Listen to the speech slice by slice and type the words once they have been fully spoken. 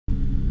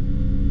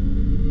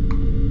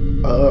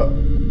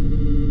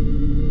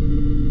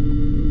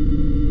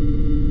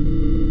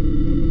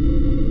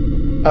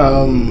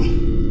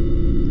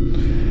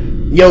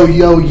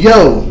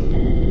Yo,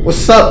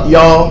 what's up,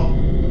 y'all?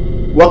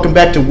 Welcome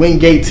back to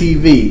Wingate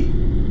TV.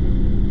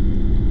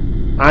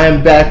 I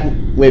am back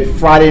with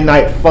Friday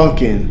Night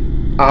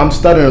Funkin'. I'm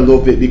stuttering a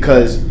little bit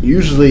because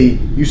usually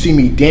you see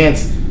me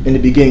dance in the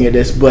beginning of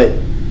this, but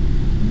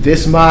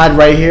this mod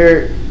right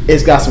here,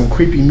 it's got some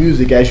creepy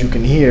music, as you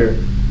can hear.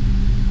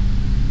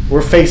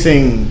 We're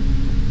facing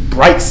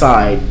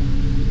Brightside.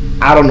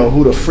 I don't know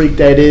who the freak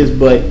that is,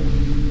 but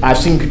I've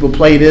seen people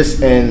play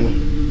this,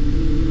 and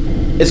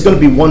it's gonna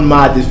be one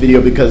mod this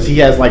video because he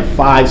has like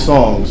 5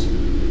 songs.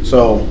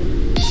 So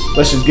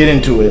let's just get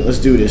into it. Let's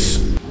do this.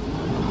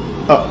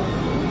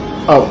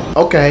 Oh,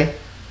 okay.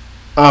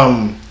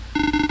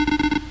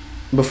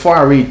 Before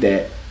I read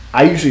that,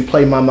 I usually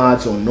play my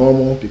mods on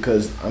normal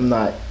because I'm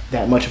not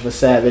that much of a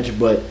savage,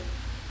 but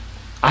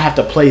I have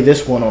to play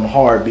this one on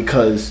hard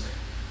because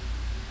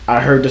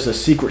I heard there's a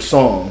secret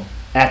song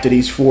after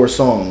these 4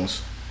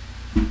 songs.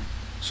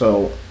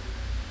 So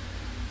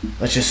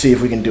let's just see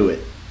if we can do it.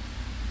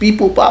 Beep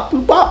boop bop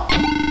boop bop.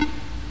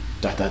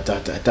 Dot dot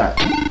dot dot dot.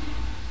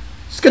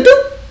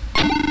 Skadoo.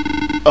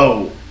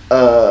 Oh,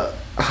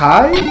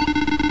 hi.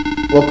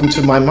 Welcome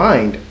to my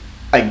mind,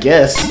 I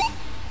guess.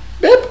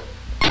 Beep.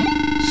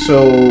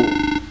 So,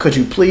 could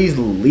you please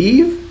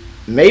leave?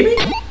 Maybe?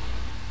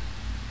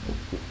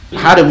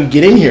 How did we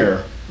get in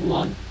here?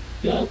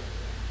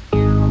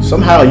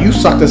 Somehow you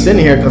sucked us in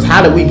here, because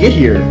how did we get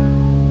here?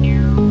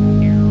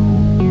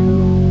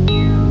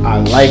 I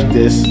like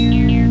this.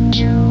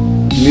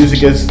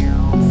 Music is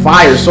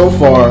fire so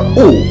far.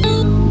 Ooh.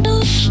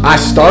 I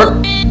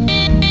start.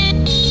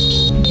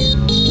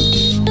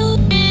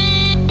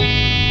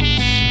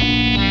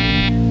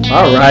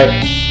 Alright.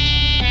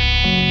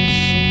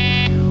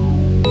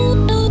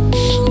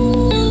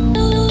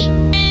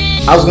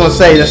 I was gonna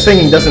say the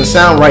singing doesn't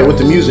sound right with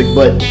the music,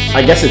 but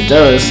I guess it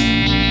does.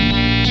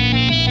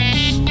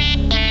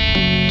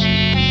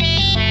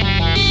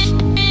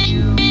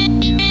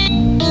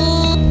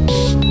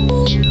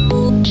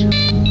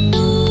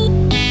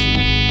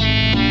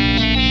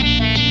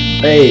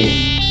 Hey.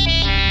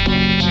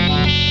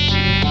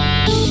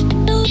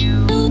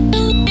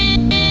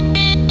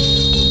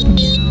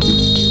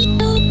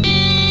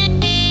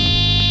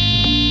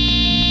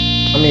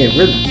 I mean, it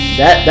really,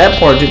 that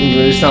part didn't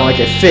really sound like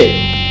it fit.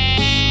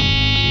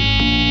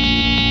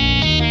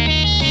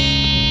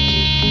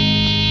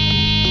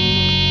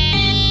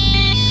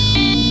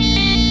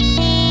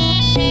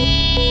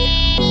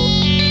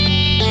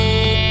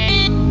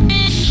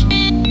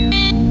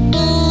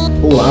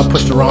 Oh, I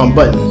pushed the wrong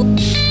button.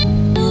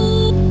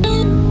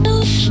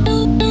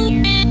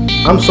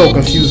 I'm so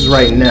confused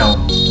right now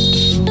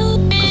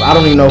because I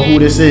don't even know who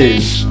this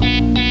is,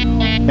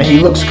 and he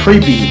looks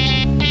creepy.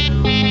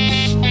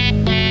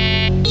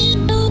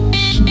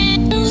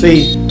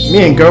 See,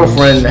 me and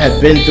girlfriend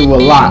have been through a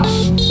lot.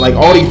 Like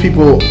all these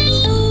people,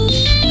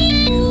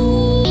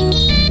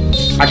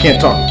 I can't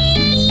talk.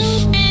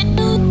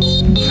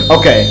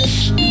 Okay,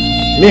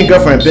 me and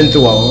girlfriend have been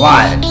through a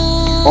lot.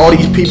 All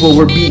these people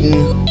were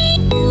beaten.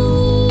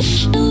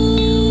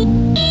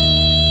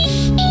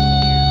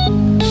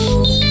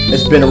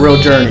 It's been a real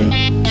journey.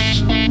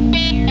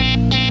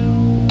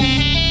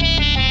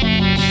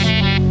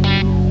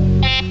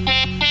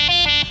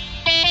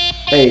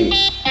 Hey.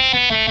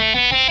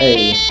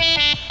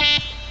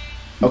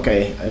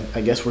 Okay,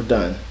 I guess we're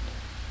done.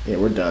 Yeah,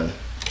 we're done.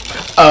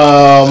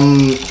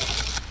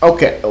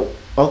 Okay. Oh,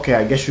 okay,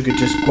 I guess you could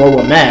just grow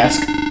a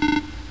mask.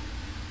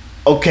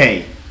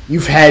 Okay,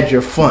 you've had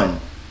your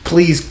fun.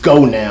 Please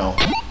go now.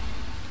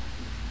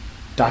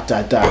 Dot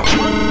dot dot.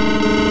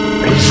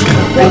 Are you just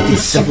gonna let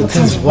these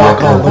simpletons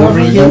walk all over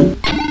you?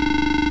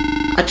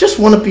 I just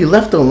want to be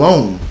left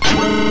alone.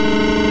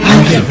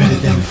 I'll get rid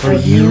of them for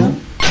you.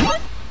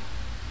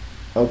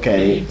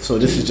 Okay, so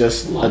this is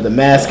just the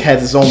mask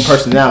has its own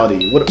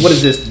personality. What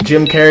is this?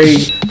 Jim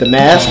Carrey, The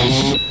Mask?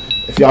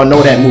 If y'all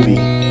know that movie.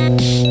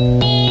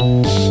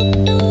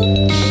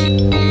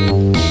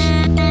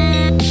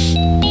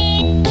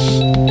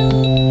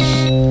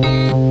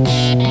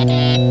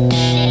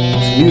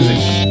 It's music.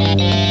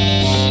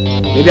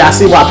 Maybe I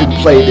see why people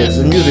play this.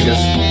 The music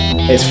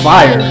is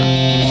fire.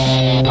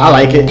 I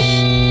like it.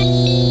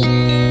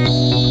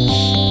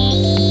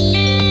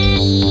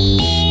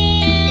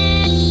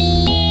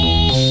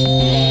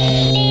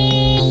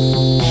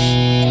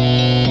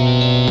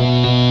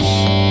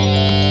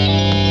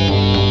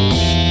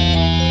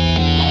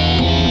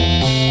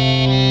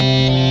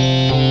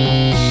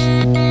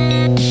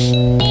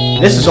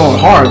 This is on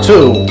hard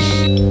too,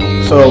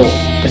 so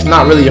it's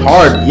not really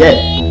hard yet.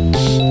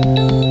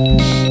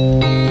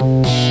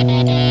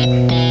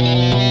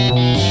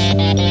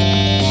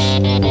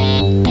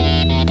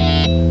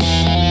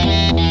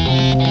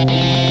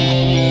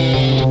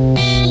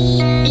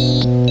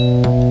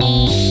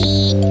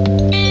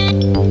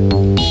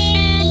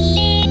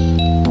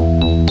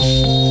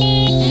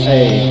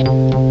 Hey,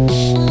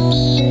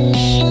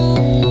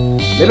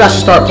 maybe I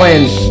should start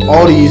playing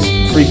all these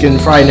freaking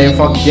Friday Night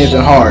Funkin' games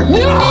been hard.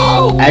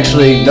 No!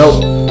 Actually,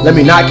 nope. Let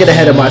me not get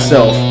ahead of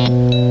myself.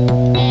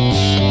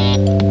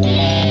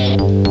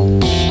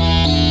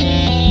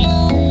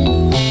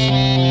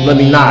 Let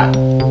me not.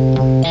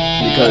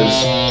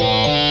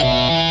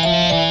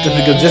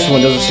 Because this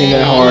one doesn't seem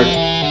that hard.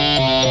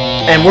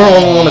 And we're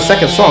only on the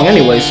second song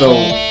anyway, so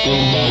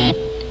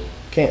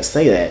can't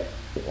say that.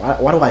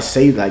 Why do I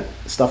say like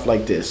stuff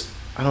like this?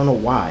 I don't know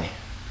why.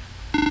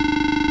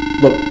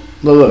 Look.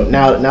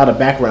 Now the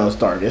background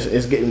started.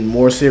 It's getting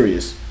more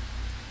serious.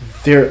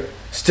 They're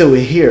still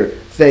here.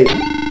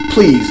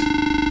 Please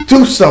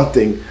do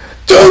something.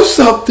 Do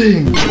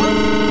something.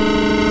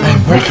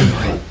 I'm working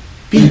on it.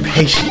 Be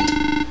patient.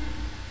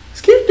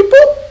 Excuse me,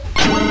 boo.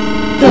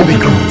 They'll be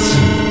gone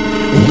soon,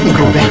 and you can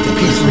go back to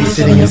peacefully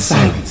sitting in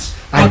silence.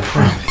 I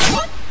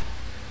promise.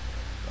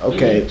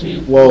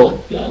 Okay,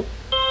 well.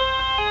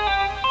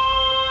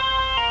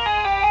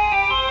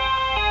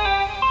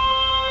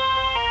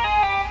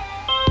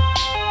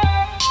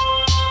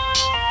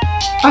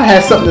 I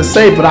had something to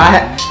say, but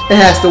it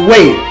has to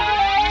wait.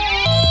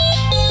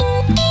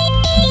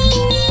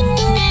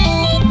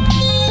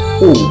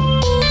 Ooh.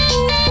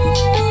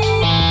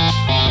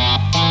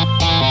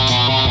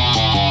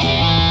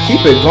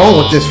 Keep it going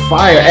with this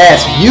fire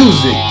ass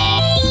music.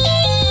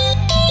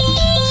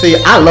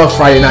 See, I love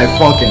Friday Night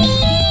Funkin'.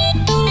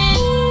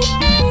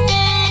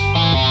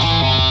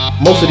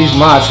 Most of these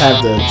mods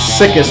have the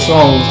sickest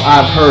songs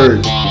I've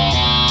heard.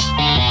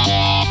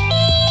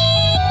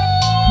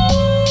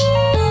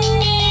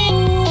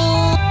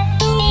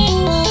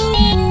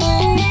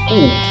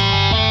 Ooh.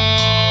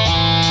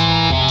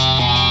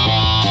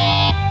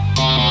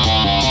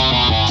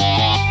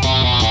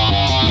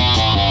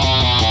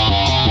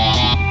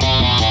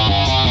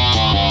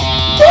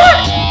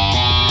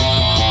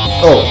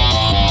 Oh.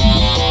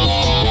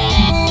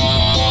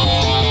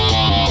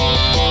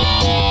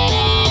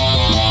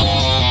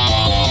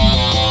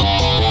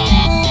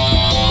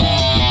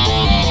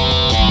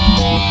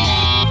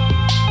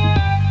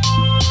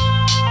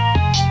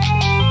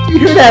 You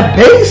hear that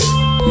bass?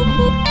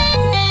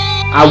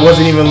 I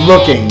wasn't even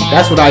looking.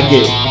 That's what I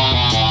get.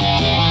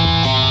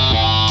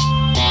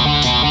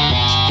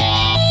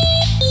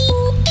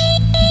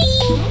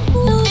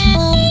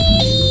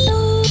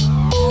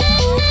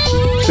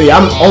 See,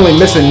 I'm only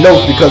missing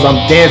notes because I'm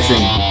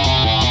dancing.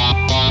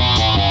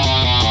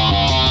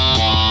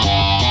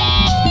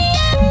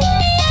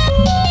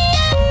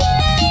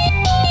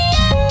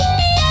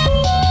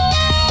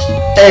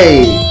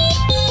 Hey.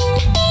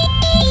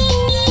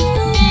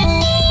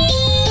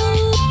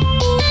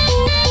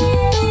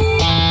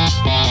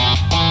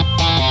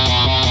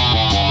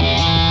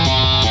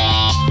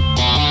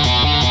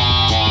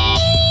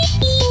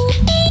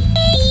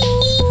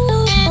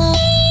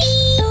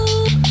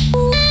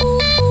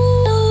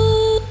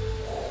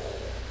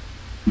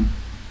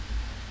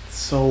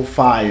 So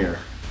fire.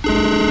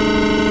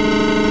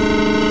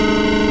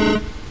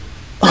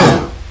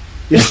 Oh,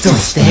 you're still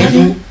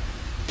standing?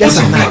 Guess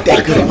I'm not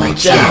that good at my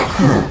job,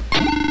 huh?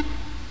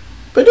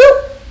 Ba-doop.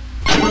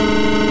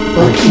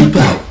 Well, keep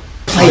up.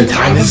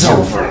 Playtime is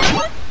over.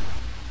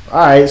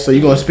 Alright, so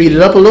you're gonna speed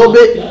it up a little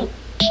bit?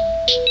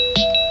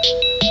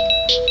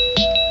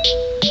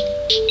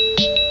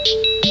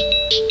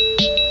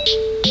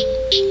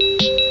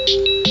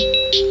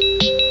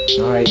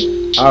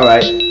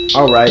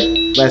 Alright,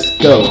 let's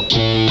go.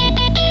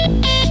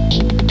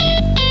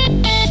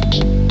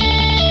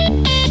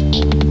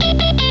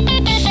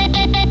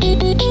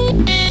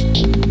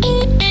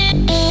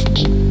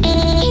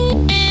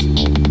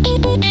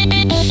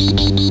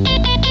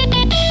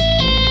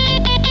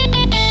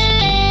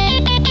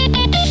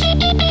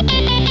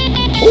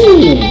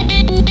 Ooh.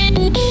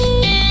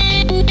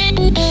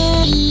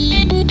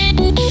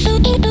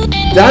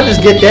 Did I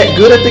just get that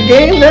good at the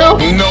game now?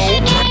 No.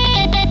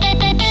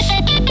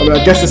 I mean,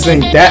 I guess this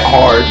ain't that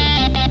hard.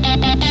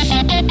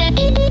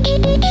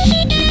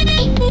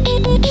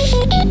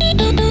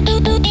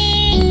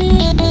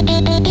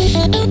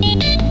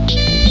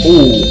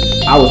 Ooh,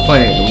 I was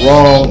playing the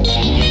wrong.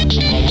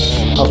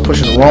 I was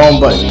pushing the wrong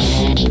button.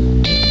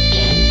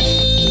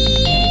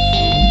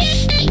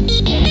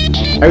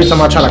 Every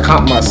time I try to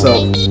comp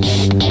myself,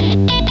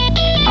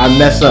 I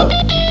mess up.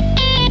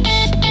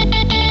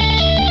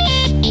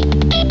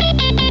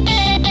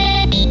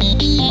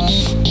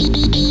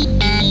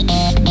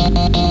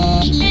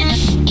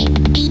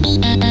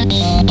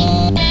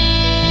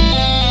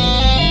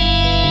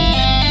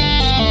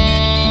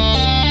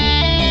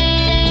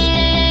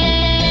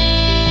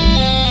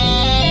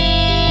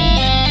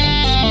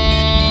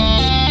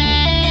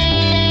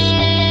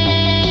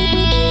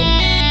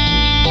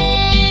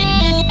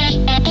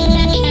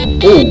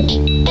 Ooh.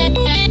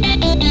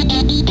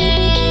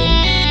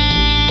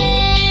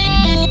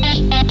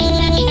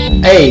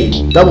 Hey,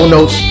 double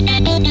notes.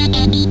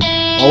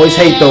 Always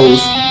hate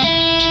those.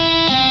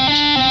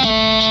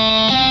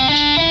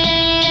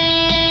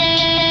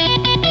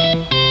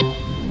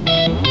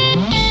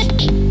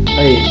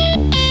 Hey,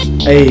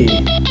 hey,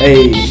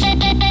 hey.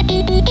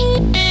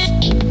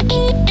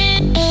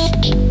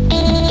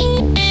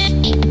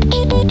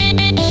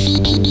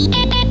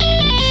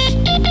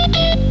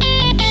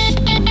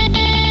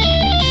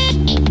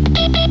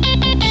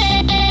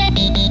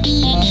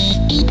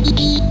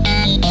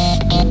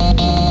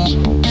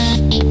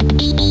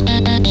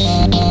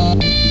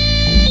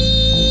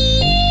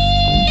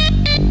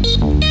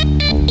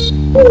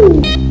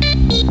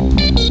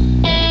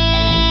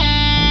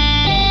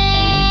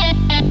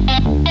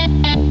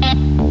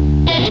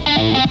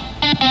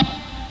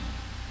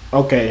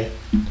 Okay,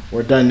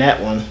 we're done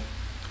that one.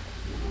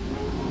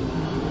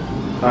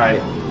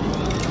 Alright.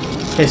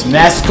 His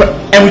mask,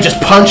 and we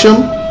just punch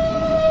him?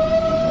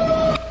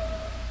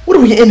 What are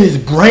we, in his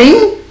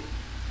brain?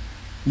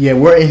 Yeah,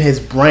 we're in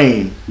his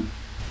brain.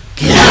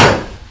 Get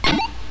out!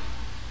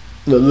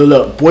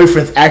 Look,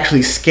 boyfriend's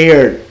actually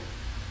scared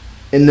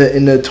in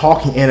the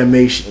talking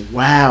animation.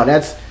 Wow,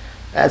 that's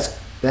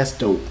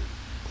dope.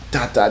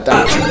 Dot dot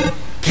dot.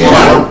 Get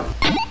out!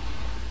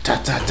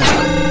 Dot dot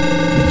dot.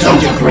 You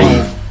dug your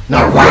grave,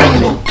 not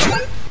whining it.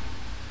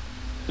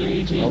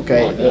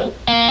 Okay.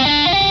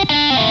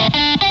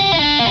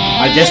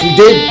 I guess we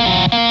did.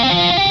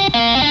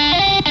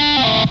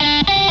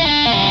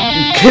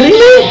 You kidding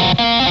me?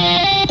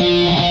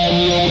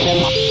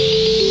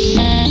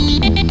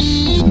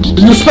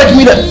 You expect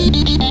me to?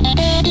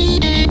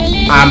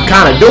 I'm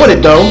kind of doing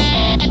it though.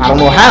 I don't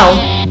know how.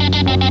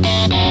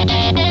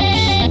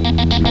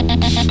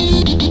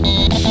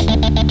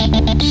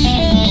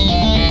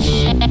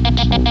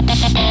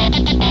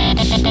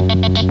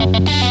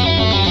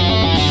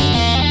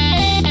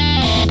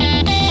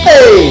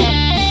 Hey!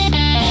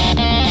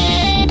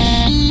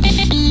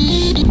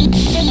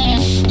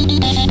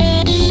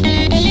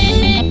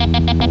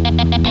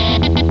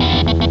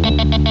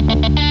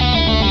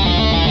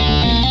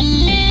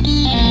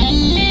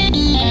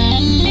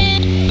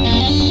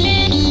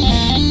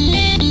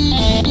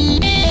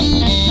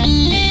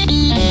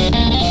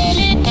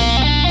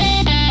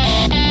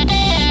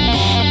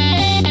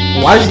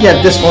 Why does he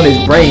have this on his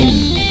brain?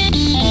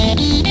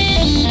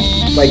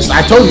 Like,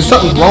 I told you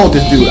something's wrong with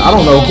this dude. I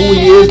don't know who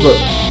he is, but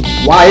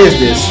why is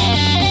this?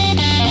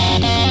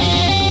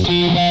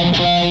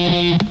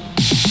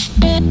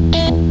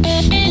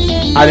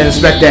 I didn't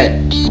expect that.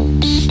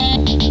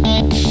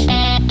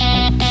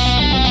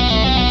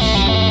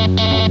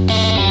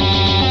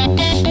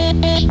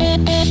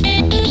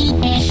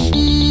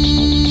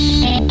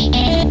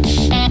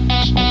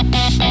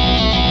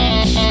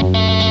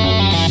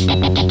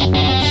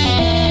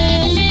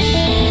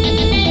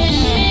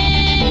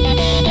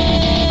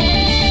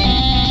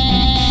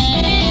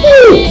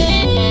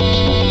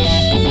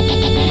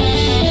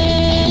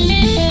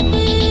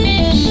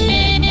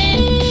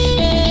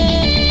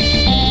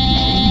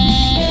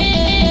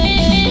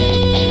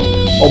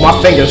 Oh, my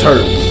fingers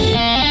hurt.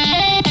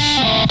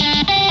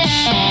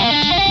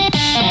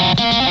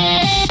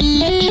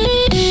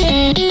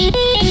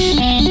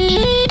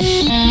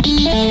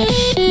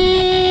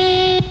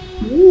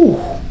 Ooh.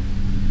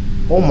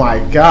 Oh my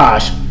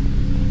gosh.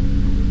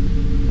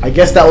 I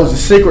guess that was the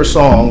secret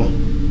song.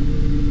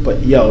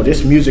 But yo,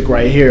 this music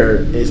right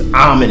here is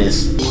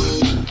ominous.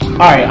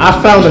 Alright, I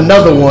found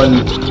another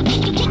one.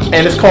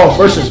 And it's called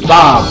Versus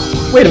Bob.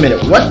 Wait a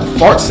minute, what?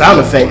 Fart sound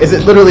effect? Is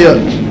it literally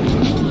a...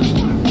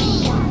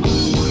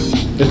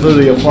 It's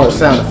literally a fart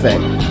sound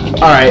effect.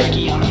 Alright.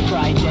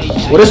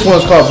 Well, this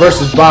one's called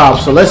Versus Bob,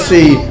 so let's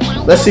see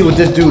what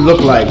this dude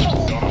look like.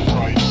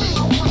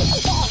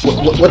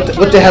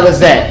 What the hell is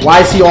that? Why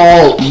is he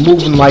all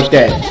moving like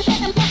that?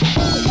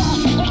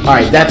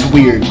 Alright, that's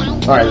weird.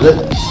 Alright,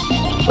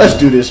 let's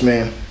do this,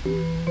 man.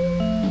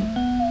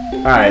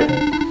 Alright.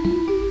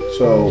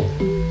 So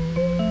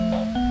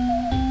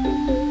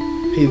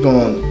he's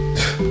going.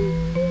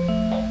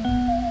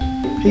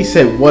 He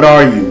said, "What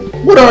are you?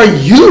 What are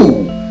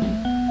you?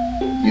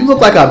 You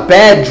look like a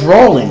bad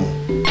drawing.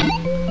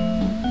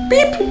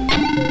 Beep.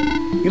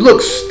 You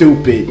look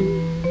stupid.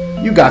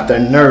 You got the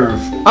nerve.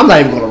 I'm not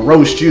even gonna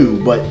roast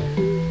you, but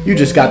you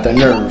just got the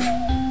nerve."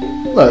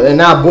 Look, and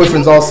now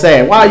boyfriend's all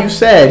sad. Why are you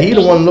sad? He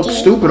the one look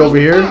stupid over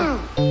here.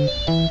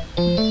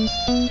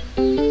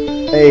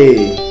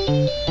 Hey.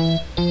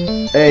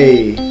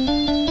 Hey.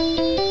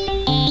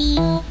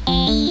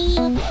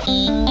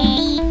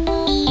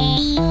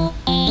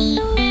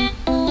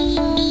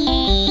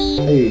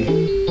 Hey.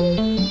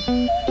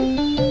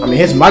 I mean,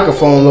 his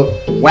microphone look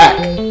whack.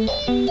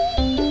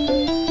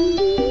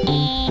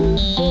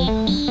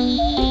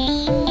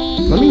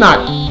 Let me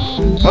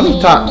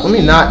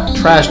not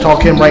trash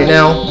talk him right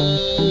now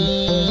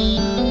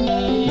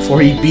before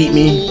he beat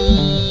me.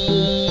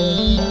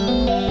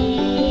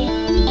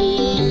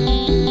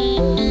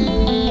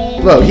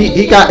 Look,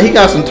 he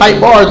got some tight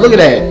bars. Look at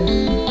that.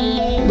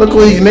 Look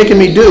what he's making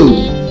me do.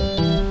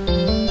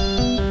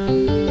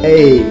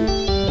 Hey.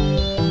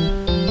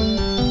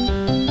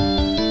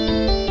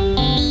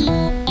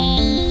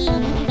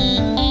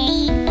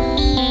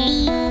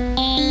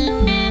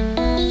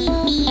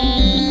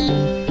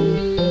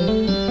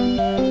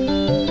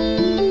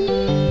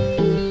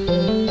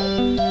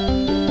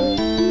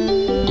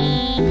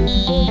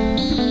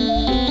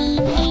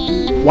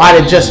 Why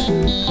did just...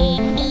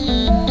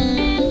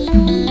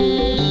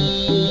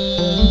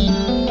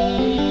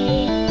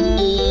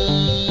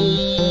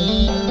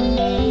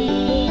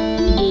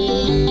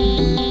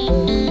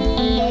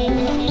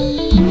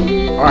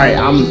 Alright,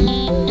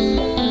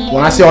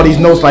 when I see all these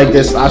notes like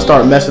this, I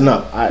start messing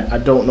up. I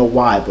don't know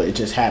why, but it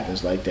just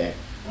happens like that.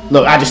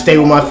 Look, I just stay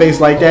with my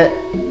face like that.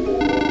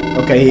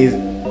 Okay,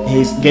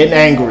 he's getting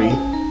angry.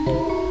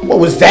 What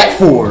was that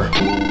for?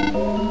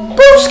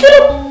 Bruce,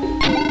 get up!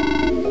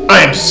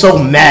 I am so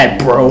mad,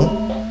 bro.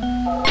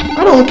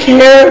 I don't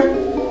care.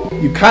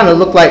 You kind of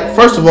look like,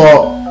 first of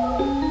all,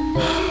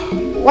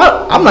 what?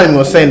 I'm not even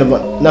gonna say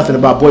nothing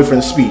about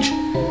boyfriend's speech.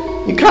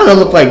 You kind of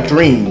look like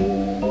Dream.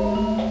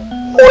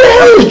 Who the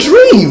hell is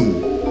Dream? ...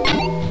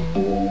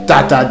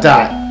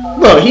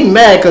 Look, he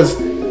mad because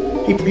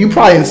you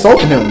probably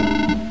insulted him.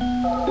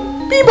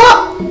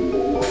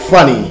 Bebop.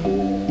 Funny.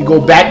 You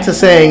go back to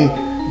saying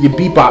you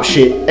bebop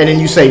shit, and then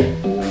you say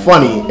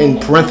funny in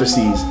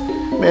parentheses.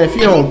 Man, if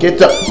you don't get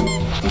the...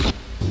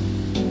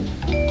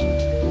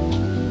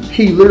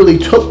 He literally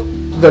took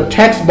the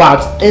text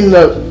box in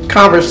the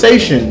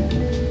conversation.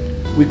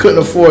 We couldn't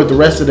afford the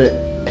rest of it.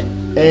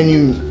 And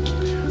you...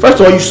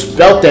 First of all, you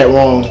spelled that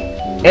wrong.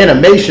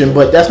 Animation,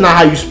 but that's not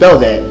how you spell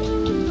that.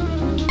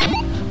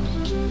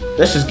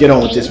 Let's just get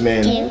on with this,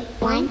 man. 2,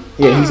 1,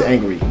 yeah, he's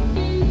angry.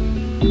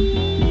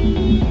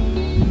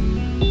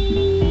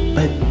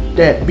 Let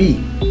that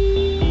be.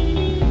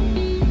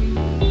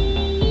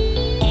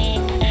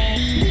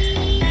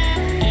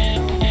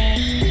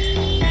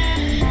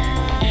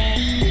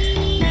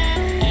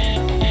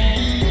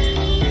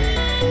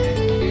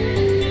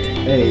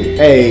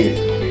 Hey.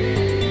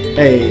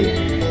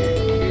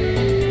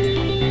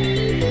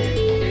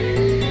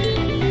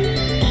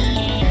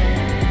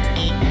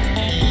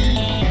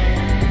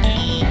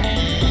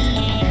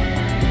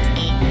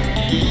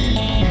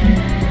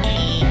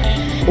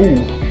 Ooh.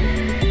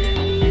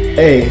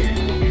 Hey.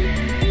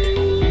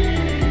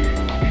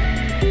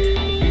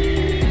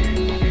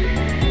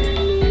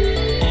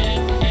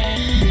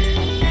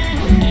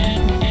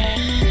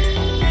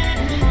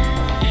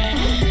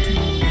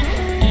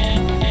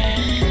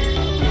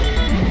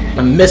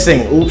 I'm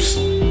missing. Oops.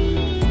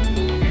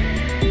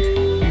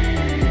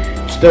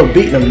 Still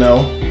beating him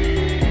though.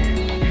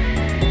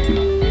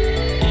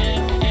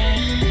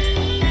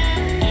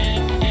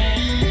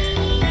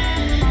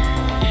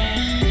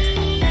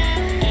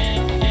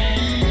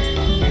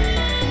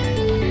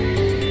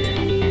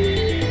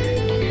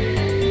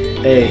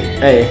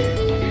 Hey.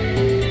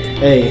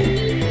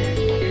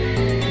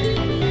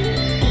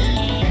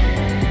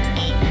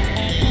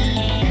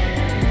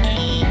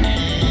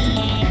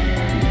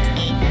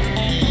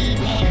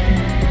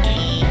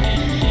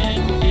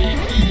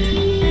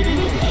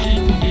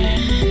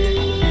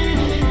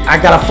 I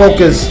gotta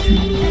focus.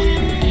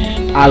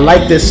 I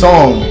like this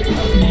song.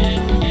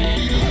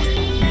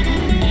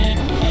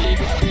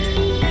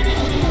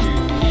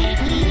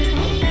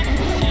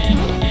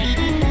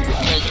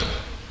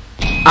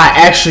 I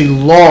actually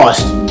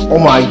lost. Oh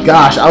my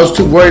gosh, I was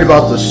too worried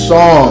about the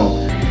song.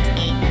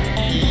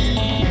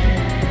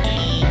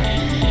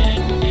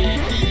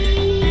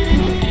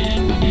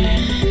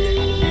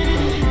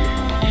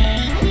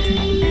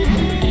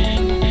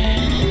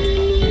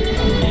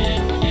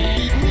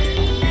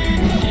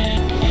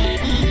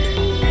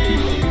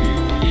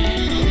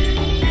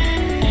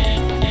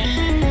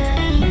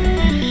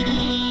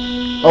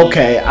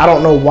 Okay, I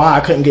don't know why I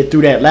couldn't get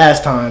through that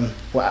last time.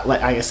 Well,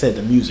 like I said,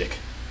 the music.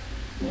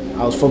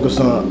 I was focused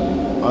on...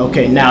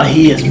 Okay, now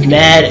he is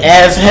mad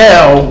as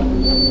hell.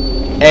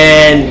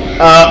 And,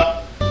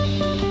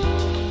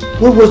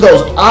 what were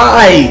those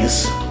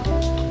eyes?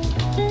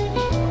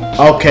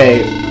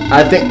 Okay,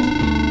 I think...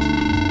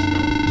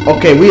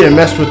 Okay, we done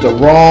messed with the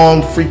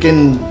wrong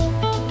freaking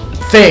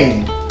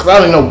thing. Because I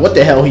don't even know what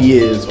the hell he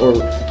is. Or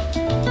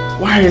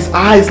why are his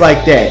eyes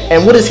like that?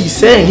 And what is he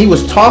saying? He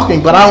was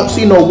talking, but I don't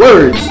see no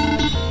words.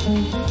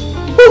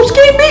 Oops,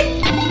 can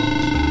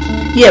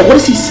be? Yeah, what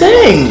is he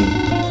saying?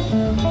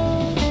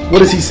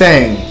 What is he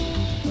saying?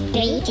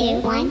 3, 2,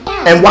 1, go.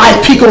 And why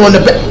is Pico on the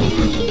back?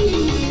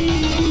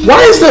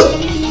 Why is the...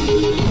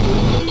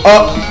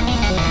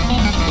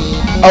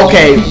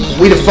 Okay,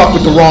 we done fucked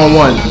with the wrong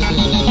one.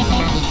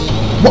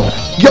 What?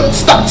 Yo,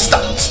 stop!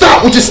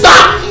 Would you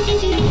stop?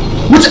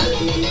 Would you...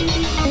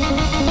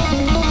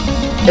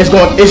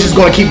 It's just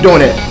gonna keep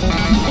doing it.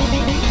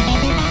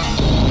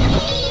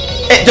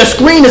 The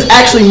screen is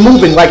actually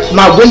moving. Like,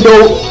 my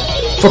window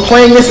for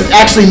playing this is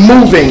actually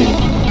moving.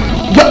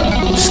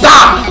 Yo,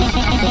 stop!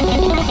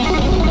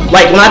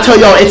 Like, when I tell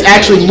y'all it's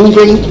actually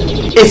moving,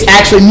 it's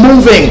actually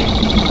moving.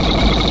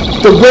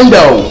 The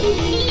window.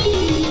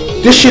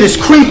 This shit is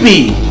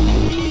creepy.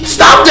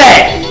 Stop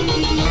that!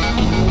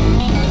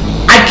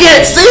 I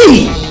can't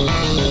see!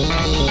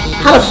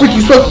 How the freak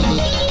you supposed...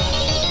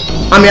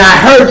 I mean, I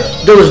heard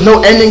there was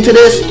no ending to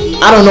this.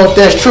 I don't know if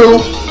that's true.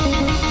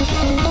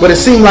 But it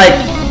seemed like...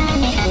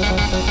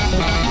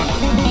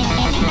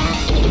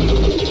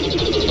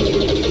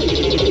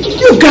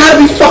 You gotta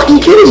be fucking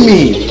kidding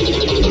me!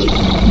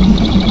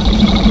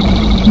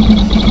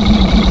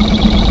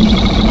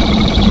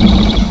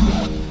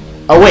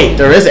 Oh wait,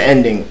 there is an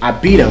ending. I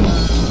beat him.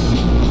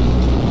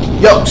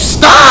 Yo,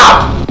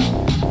 stop!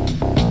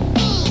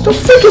 The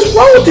frick is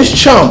wrong with this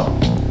chump?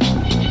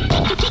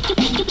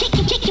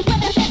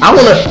 I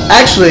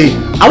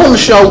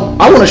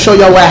wanna show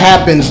y'all what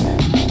happens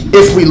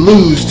if we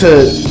lose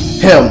to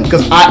him,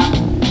 because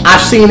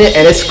I've seen it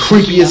and it's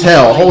creepy as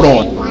hell. Hold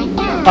on.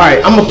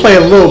 Alright, I'm gonna play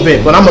a little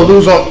bit, but I'm gonna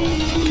lose on...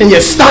 Can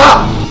you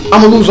stop?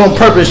 I'm gonna lose on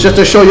purpose just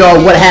to show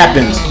y'all what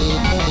happens.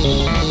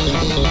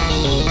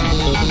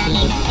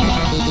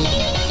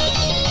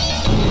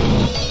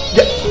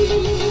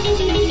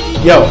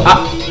 Yo,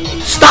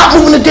 stop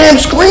moving the damn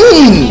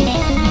screen!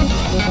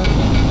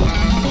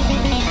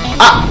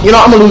 You know,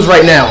 I'm gonna lose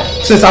right now,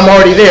 since I'm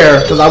already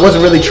there, because I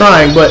wasn't really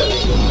trying, but...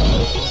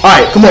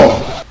 Alright, come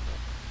on.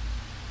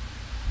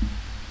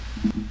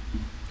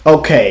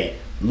 Okay,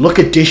 look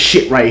at this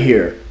shit right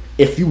here.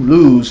 If you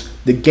lose,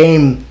 the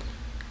game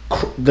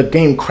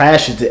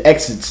crashes, it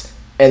exits,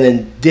 and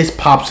then this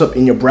pops up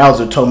in your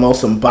browser talking about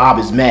some Bob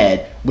is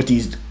mad with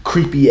these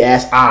creepy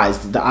ass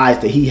eyes, the eyes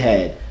that he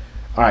had.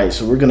 Alright,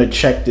 so we're gonna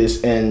check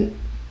this, and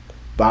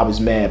Bob is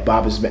mad,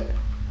 Bob is mad.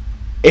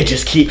 It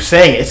just keeps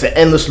saying it. It's an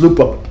endless loop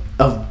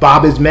of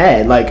Bob is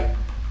mad. Like,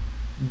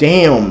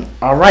 damn.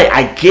 Alright,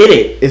 I get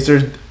it. Is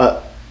there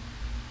a...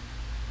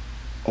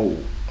 Oh,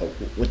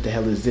 what the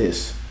hell is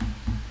this?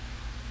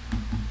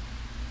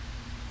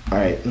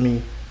 Alright, let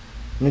me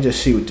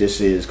just see what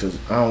this is, because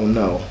I don't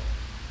know.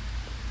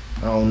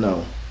 I don't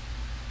know.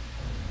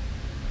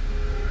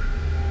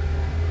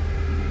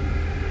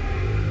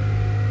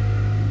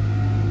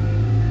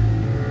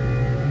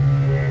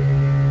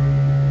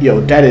 Yo,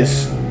 that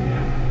is...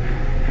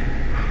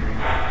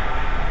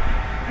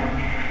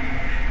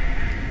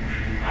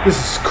 This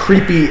is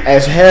creepy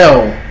as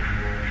hell.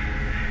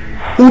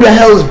 Who the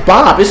hell is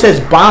Bob? It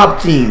says Bob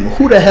theme.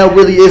 Who the hell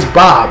really is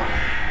Bob?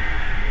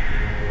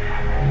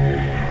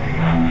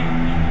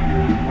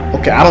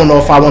 Okay, I don't know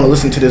if I want to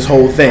listen to this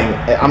whole thing.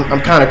 I'm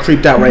kind of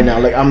creeped out right now.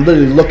 Like, I'm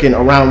literally looking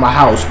around my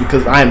house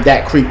because I am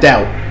that creeped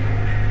out.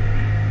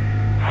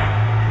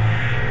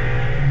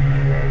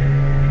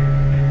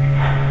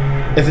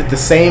 Is it the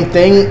same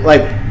thing?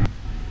 Like,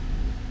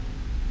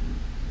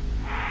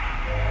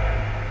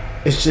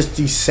 it's just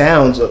these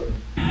sounds of...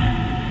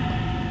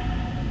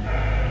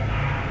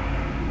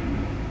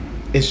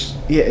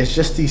 It's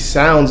just these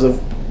sounds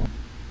of...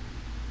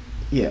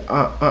 Yeah,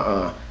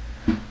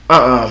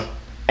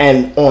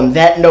 And on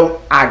that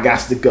note, I got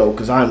to go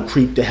because I'm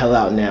creeped the hell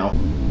out now.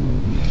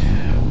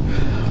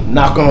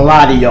 Not gonna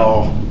lie to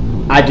y'all,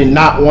 I did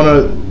not want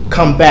to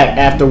come back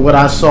after what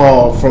I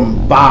saw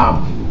from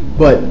Bob,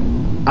 but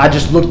I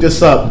just looked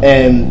this up,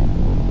 and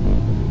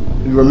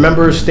you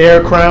remember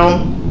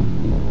Starecrown?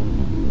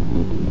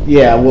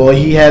 Yeah, well,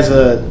 he has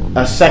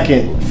a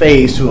second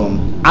phase to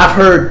him. I've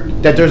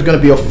heard that there's gonna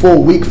be a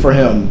full week for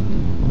him,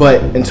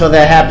 but until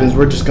that happens,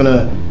 we're just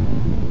gonna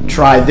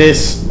try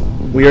this.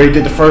 We already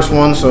did the first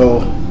one,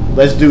 so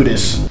let's do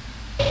this.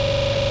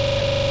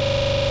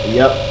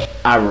 Yep,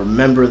 I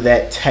remember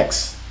that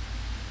text.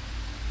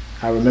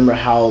 I remember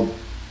how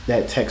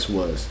that text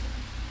was.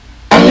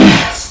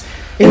 Yes,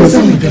 it has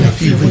only been a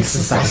few weeks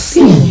since I've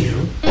seen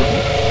you,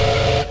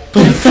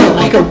 but it felt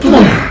like a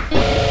blur.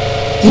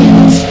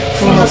 Demons,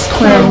 frogs,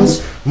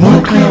 clowns,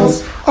 more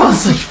clowns, all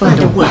such fun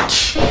to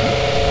watch.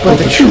 But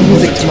the true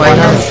music to my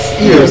honest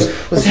ears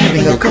was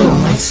having a go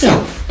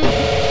myself.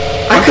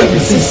 I couldn't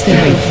resist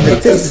staring from the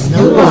distance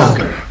no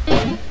longer.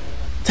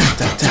 Dot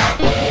dot dot.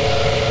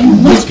 You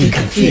must be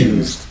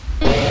confused.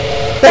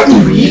 Let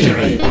me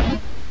reiterate.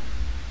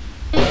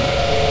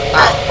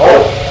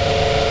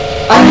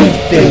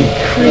 I've been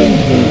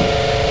craving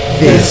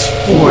this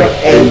for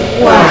a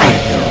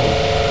while,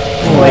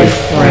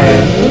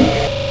 boyfriend.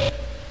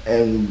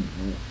 And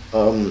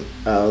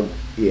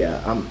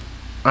yeah,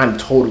 I'm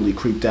totally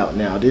creeped out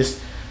now. This,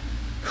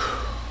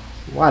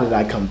 why did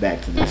I come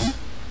back to this?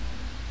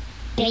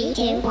 3,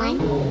 2, 1.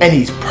 And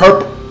he's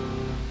purple.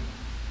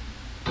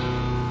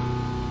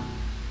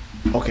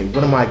 Okay,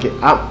 what am I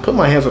getting? I'll put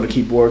my hands on the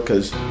keyboard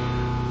because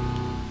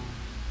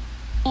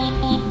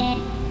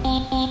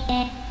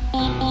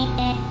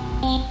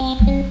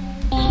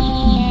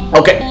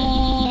okay.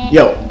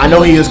 Yo, I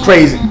know he is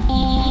crazy.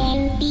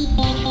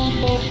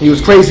 He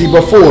was crazy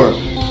before.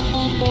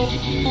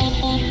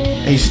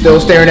 He's still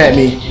staring at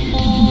me.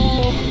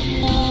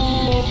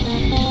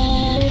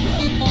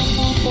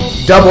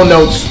 Double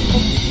notes.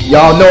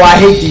 Y'all know I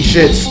hate these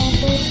shits.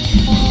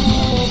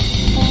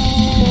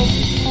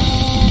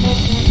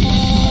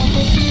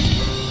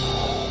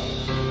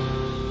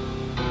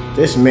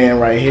 This man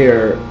right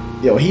here,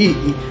 yo,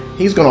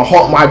 he's gonna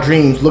haunt my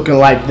dreams looking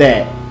like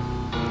that.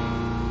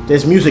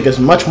 This music is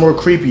much more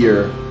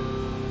creepier.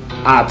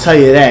 I'll tell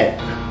you that.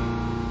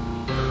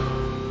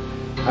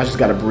 I just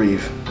gotta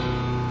breathe.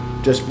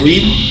 Just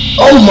breathe.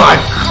 Oh my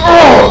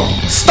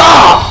god!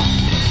 Stop!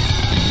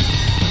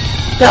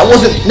 That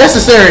wasn't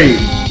necessary.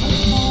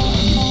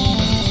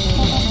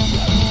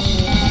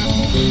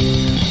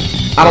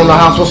 I don't know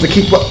how I'm supposed to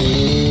keep up.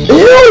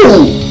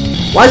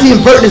 Ew! Why is he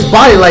inverting his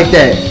body like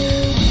that?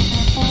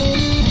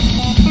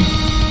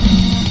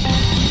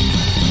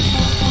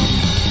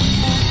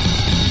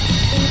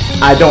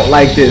 I don't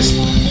like this.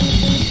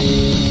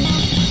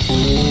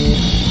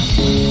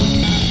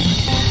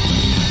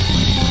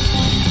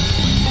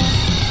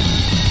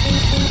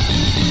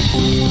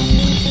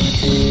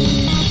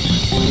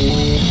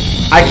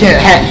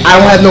 I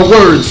don't have no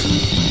words.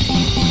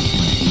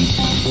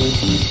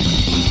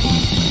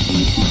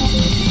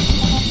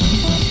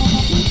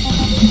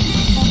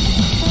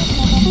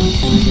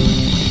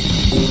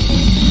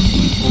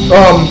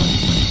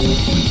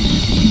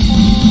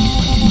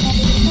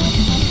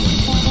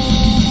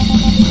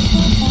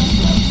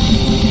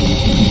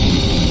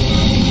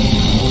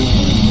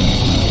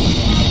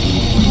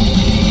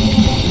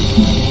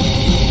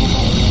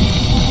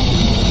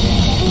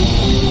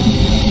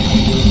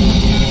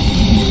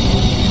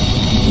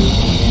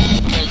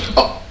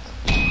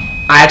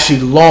 I actually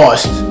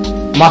lost.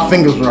 My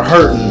fingers were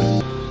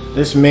hurting.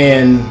 This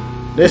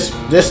man, this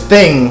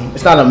thing,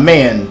 it's not a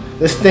man.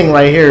 This thing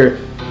right here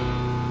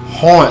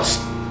haunts.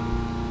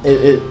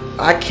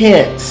 I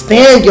can't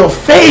stand your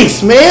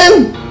face,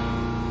 man.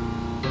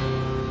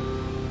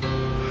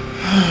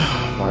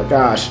 Oh my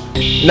gosh.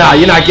 Nah,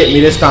 you're not getting me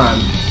this time.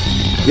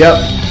 Yep,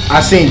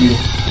 I seen you.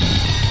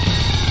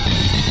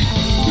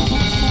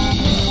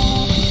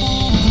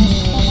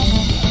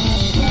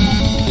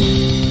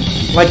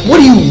 Like, what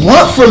do you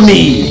want from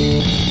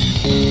me?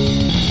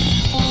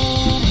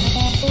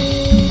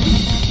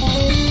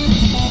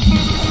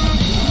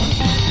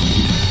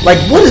 Like,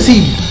 what is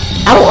he?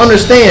 I don't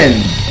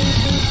understand.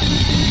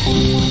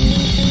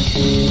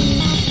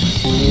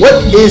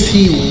 What is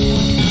he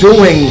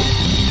doing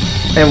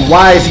and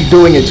why is he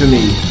doing it to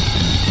me?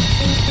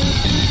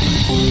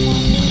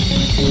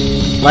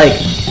 Like,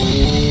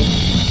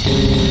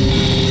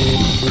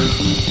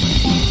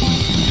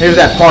 here's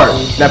that part.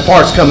 That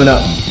part's coming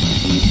up.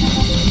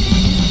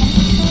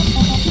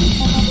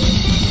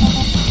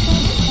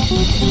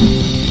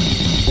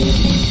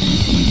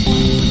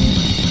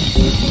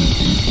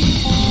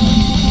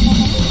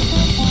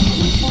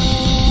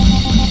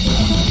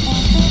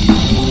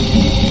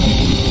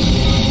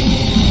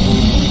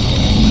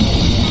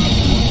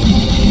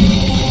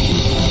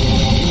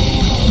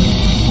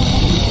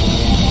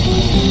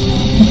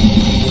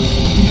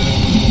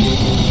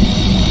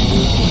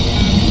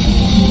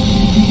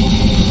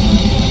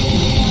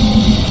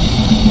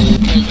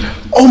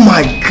 Oh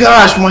my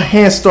gosh, my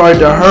hand started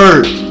to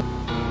hurt.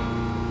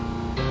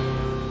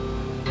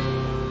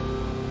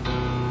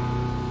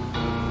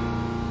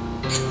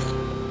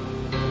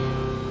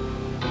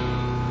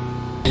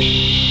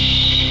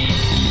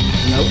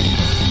 Nope.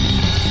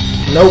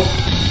 Nope.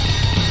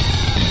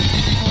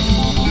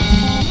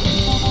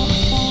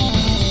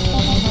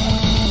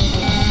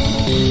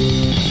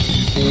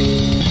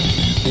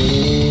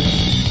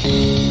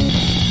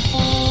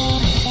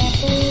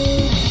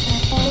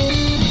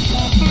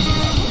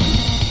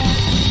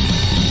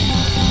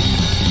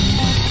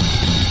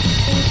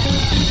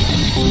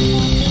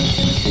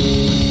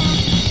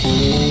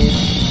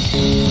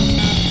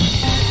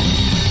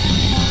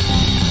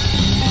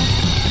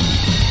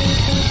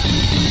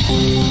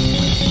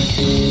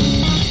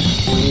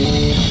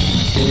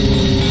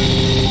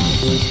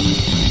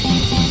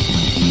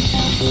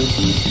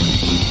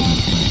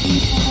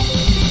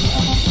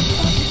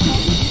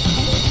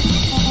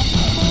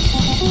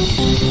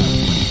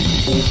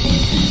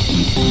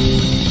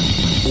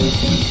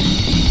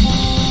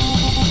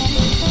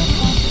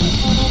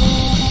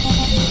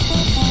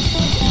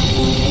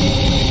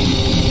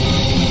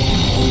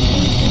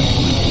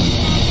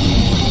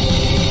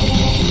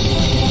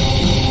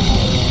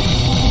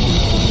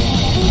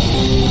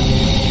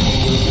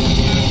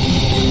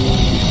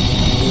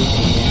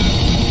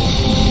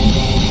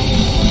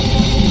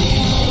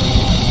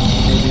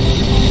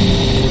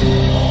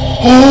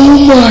 Oh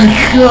my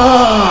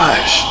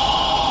gosh!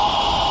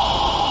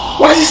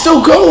 Why is he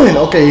still going?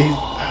 Okay.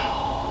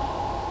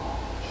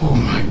 Oh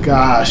my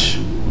gosh.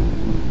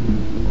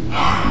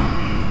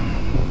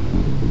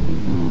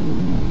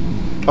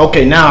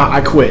 Okay, now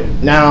I quit.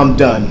 Now I'm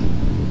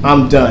done.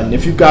 I'm done.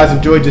 If you guys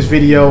enjoyed this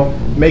video,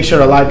 make sure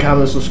to like,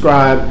 comment,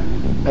 subscribe,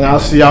 and I'll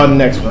see y'all in the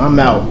next one. I'm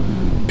out.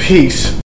 Peace.